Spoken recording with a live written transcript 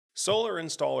Solar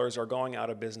installers are going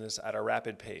out of business at a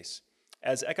rapid pace.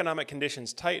 As economic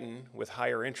conditions tighten with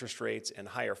higher interest rates and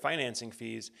higher financing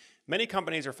fees, many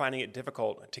companies are finding it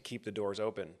difficult to keep the doors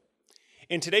open.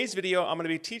 In today's video, I'm going to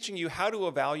be teaching you how to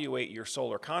evaluate your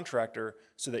solar contractor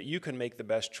so that you can make the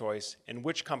best choice in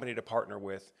which company to partner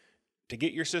with to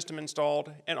get your system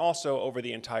installed and also over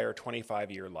the entire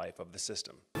 25-year life of the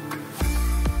system.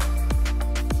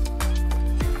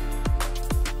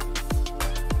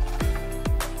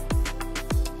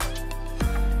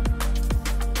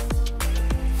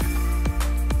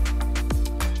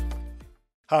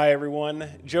 Hi everyone,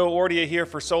 Joe Ordia here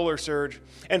for Solar Surge,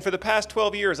 and for the past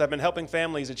 12 years I've been helping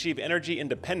families achieve energy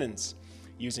independence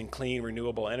using clean,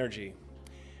 renewable energy.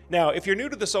 Now, if you're new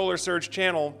to the Solar Surge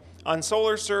channel, on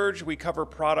Solar Surge we cover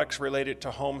products related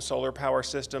to home solar power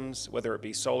systems, whether it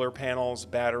be solar panels,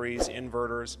 batteries,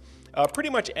 inverters, pretty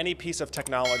much any piece of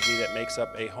technology that makes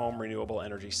up a home renewable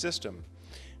energy system.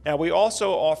 Now, we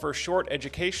also offer short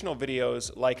educational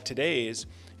videos like today's,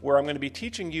 where I'm going to be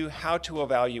teaching you how to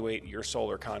evaluate your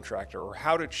solar contractor or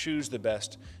how to choose the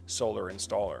best solar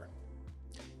installer.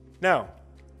 Now,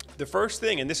 the first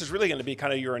thing, and this is really going to be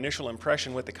kind of your initial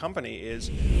impression with the company, is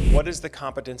what is the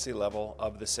competency level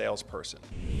of the salesperson?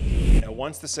 Now,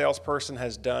 once the salesperson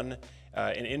has done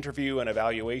an interview and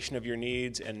evaluation of your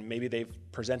needs, and maybe they've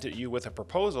presented you with a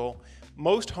proposal,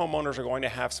 most homeowners are going to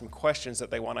have some questions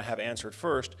that they want to have answered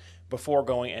first before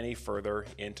going any further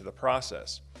into the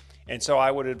process. And so I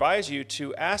would advise you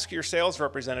to ask your sales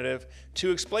representative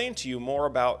to explain to you more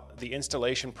about the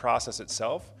installation process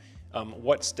itself,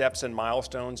 what steps and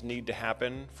milestones need to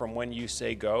happen from when you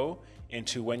say go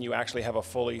into when you actually have a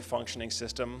fully functioning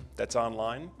system that's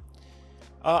online.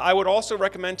 I would also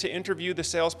recommend to interview the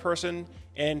salesperson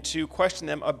and to question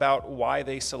them about why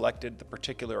they selected the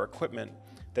particular equipment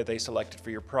that they selected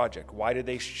for your project. Why did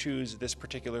they choose this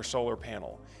particular solar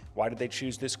panel? Why did they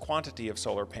choose this quantity of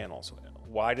solar panels?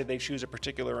 Why did they choose a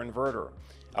particular inverter?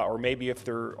 Or maybe if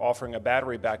they're offering a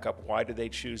battery backup, why did they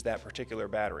choose that particular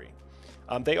battery?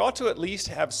 They ought to at least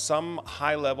have some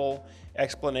high-level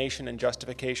explanation and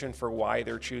justification for why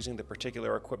they're choosing the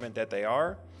particular equipment that they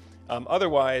are.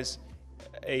 Otherwise,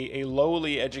 a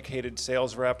lowly educated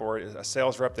sales rep or a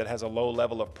sales rep that has a low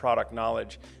level of product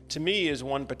knowledge, to me, is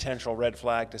one potential red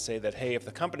flag to say that, hey, if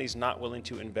the company's not willing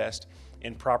to invest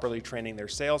in properly training their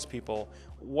salespeople,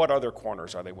 what other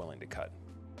corners are they willing to cut?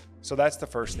 So that's the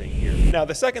first thing here. Now,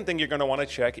 the second thing you're going to want to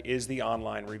check is the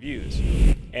online reviews.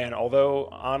 And although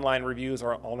online reviews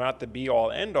are not the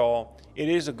be-all, end-all, it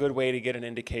is a good way to get an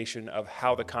indication of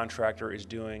how the contractor is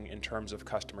doing in terms of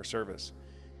customer service.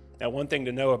 Now, one thing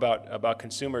to know about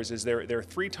consumers is they're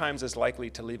 3 times as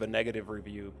likely to leave a negative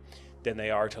review than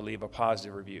they are to leave a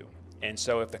positive review. And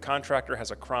so if the contractor has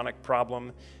a chronic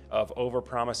problem of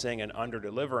over-promising and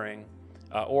under-delivering,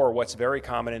 or what's very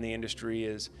common in the industry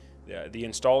is the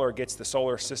installer gets the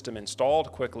solar system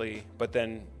installed quickly, but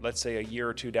then let's say a year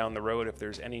or 2 down the road, if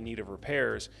there's any need of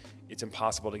repairs, it's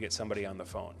impossible to get somebody on the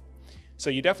phone. So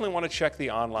you definitely want to check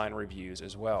the online reviews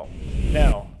as well.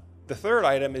 Now, the third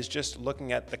item is just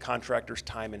looking at the contractor's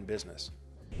time in business.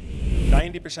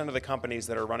 90% of the companies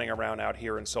that are running around out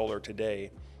here in solar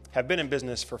today have been in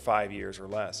business for 5 years or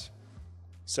less.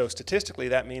 So statistically,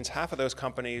 that means half of those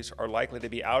companies are likely to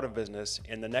be out of business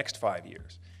in the next 5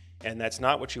 years. And that's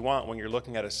not what you want when you're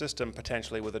looking at a system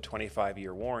potentially with a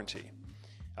 25-year warranty.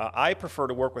 I prefer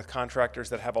to work with contractors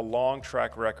that have a long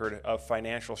track record of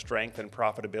financial strength and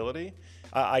profitability,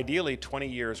 ideally 20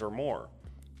 years or more.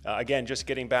 Again, just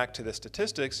getting back to the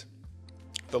statistics,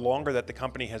 the longer that the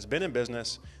company has been in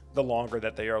business, the longer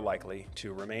that they are likely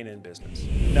to remain in business.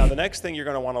 Now, the next thing you're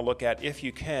going to want to look at, if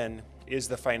you can, is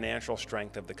the financial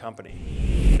strength of the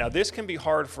company. Now, this can be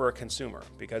hard for a consumer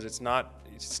because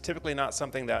it's typically not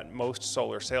something that most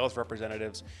solar sales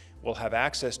representatives will have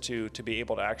access to be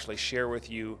able to actually share with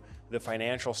you the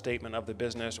financial statement of the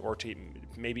business, or to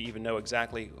maybe even know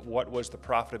exactly what was the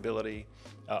profitability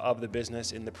of the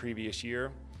business in the previous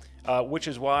year, which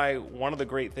is why one of the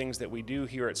great things that we do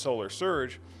here at Solar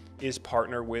Surge is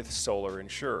partner with Solar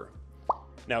Insure.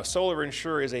 Now, Solar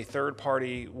Insure is a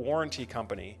third-party warranty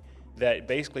company that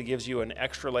basically gives you an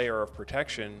extra layer of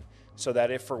protection so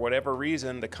that if for whatever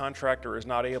reason the contractor is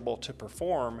not able to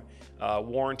perform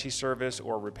warranty service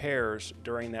or repairs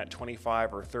during that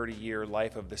 25 or 30-year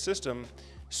life of the system,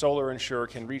 Solar Insure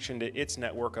can reach into its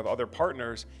network of other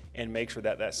partners and make sure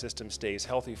that that system stays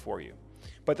healthy for you.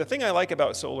 But the thing I like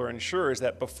about Solar Insure is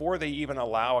that before they even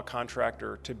allow a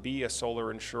contractor to be a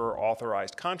Solar Insure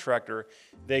authorized contractor,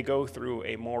 they go through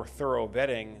a more thorough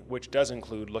vetting, which does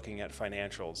include looking at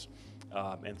financials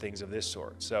and things of this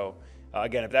sort. So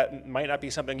again, if that might not be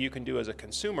something you can do as a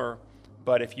consumer,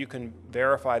 but if you can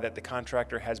verify that the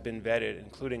contractor has been vetted,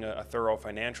 including a thorough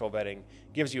financial vetting,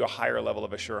 gives you a higher level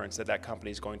of assurance that that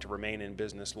company is going to remain in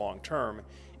business long term.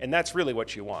 And that's really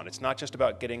what you want. It's not just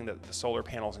about getting the solar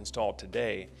panels installed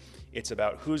today. It's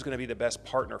about who's going to be the best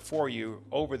partner for you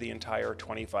over the entire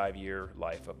 25-year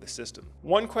life of the system.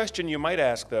 One question you might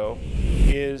ask, though,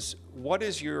 is what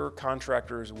is your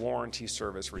contractor's warranty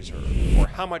service reserve? Or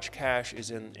how much cash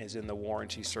is in the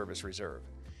warranty service reserve?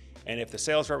 And if the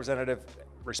sales representative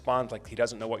responds like he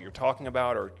doesn't know what you're talking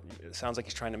about, or it sounds like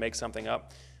he's trying to make something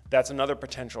up, that's another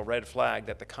potential red flag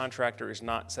that the contractor is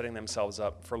not setting themselves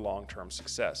up for long-term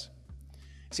success.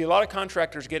 See, a lot of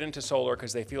contractors get into solar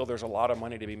because they feel there's a lot of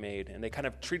money to be made, and they kind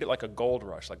of treat it like a gold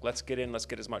rush, like let's get in, let's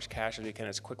get as much cash as we can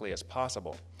as quickly as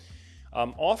possible.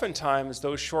 Oftentimes,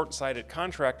 those short-sighted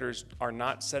contractors are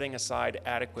not setting aside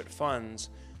adequate funds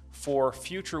for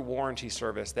future warranty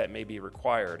service that may be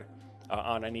required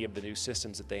on any of the new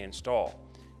systems that they install.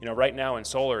 You know, right now in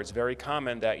solar, it's very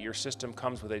common that your system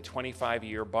comes with a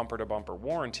 25-year bumper-to-bumper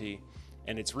warranty,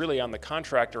 and it's really on the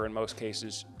contractor in most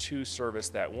cases to service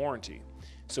that warranty.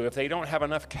 So if they don't have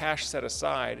enough cash set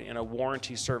aside in a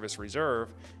warranty service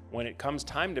reserve, when it comes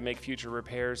time to make future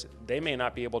repairs, they may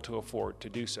not be able to afford to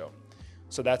do so.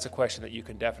 So that's a question that you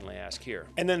can definitely ask here.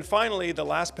 And then finally, the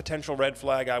last potential red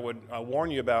flag I would warn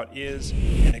you about is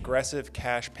an aggressive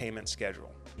cash payment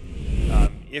schedule.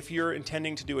 If you're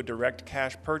intending to do a direct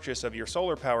cash purchase of your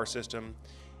solar power system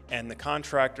and the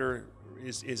contractor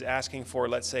is asking for,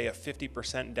 let's say, a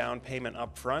 50% down payment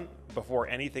up front before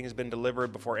anything has been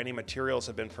delivered, before any materials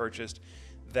have been purchased,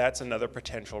 that's another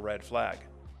potential red flag.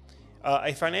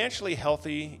 A financially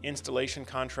healthy installation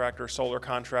contractor, solar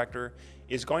contractor,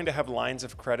 is going to have lines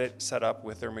of credit set up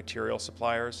with their material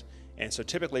suppliers, and so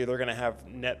typically they're going to have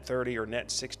net 30 or net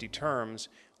 60 terms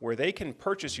where they can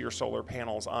purchase your solar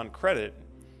panels on credit,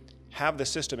 have the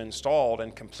system installed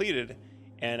and completed,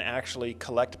 and actually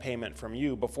collect payment from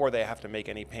you before they have to make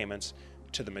any payments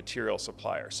to the material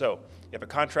supplier. So if a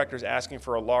contractor is asking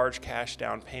for a large cash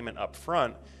down payment up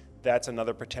front, that's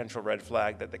another potential red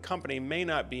flag that the company may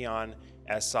not be on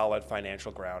as solid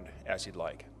financial ground as you'd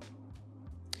like.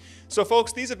 So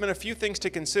folks, these have been a few things to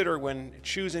consider when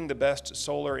choosing the best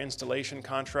solar installation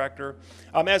contractor.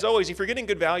 As always, if you're getting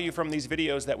good value from these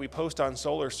videos that we post on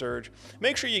Solar Surge,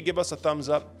 make sure you give us a thumbs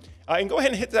up. And go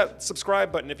ahead and hit that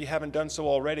subscribe button if you haven't done so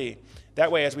already.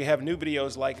 That way, as we have new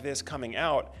videos like this coming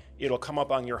out, it'll come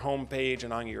up on your home page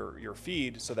and on your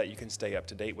feed so that you can stay up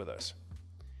to date with us.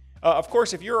 Of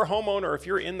course, if you're a homeowner, if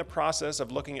you're in the process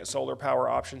of looking at solar power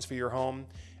options for your home,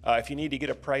 if you need to get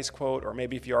a price quote, or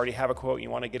maybe if you already have a quote and you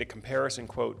want to get a comparison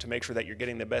quote to make sure that you're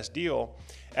getting the best deal,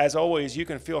 as always, you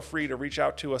can feel free to reach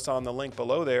out to us on the link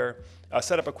below there,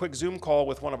 set up a quick Zoom call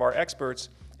with one of our experts,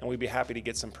 and we'd be happy to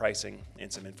get some pricing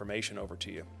and some information over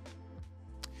to you.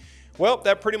 Well,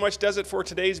 that pretty much does it for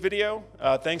today's video.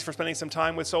 Thanks for spending some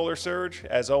time with Solar Surge.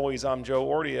 As always, I'm Joe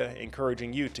Ordia,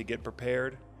 encouraging you to get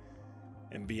prepared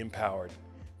and be empowered.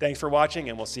 Thanks for watching,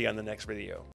 and we'll see you on the next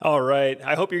video. All right,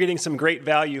 I hope you're getting some great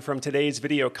value from today's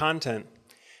video content.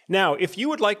 Now, if you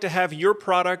would like to have your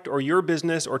product or your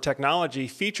business or technology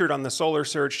featured on the Solar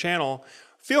Surge channel,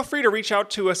 feel free to reach out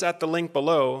to us at the link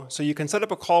below so you can set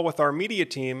up a call with our media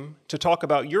team to talk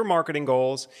about your marketing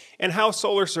goals and how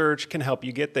Solar Surge can help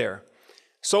you get there.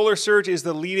 Solar Surge is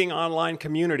the leading online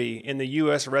community in the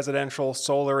U.S. residential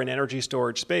solar and energy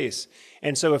storage space.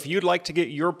 And so if you'd like to get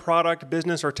your product,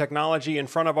 business, or technology in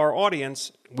front of our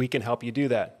audience, we can help you do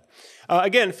that.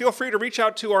 Again, feel free to reach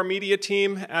out to our media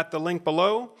team at the link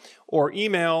below or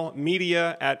email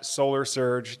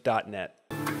media@solarsurge.net.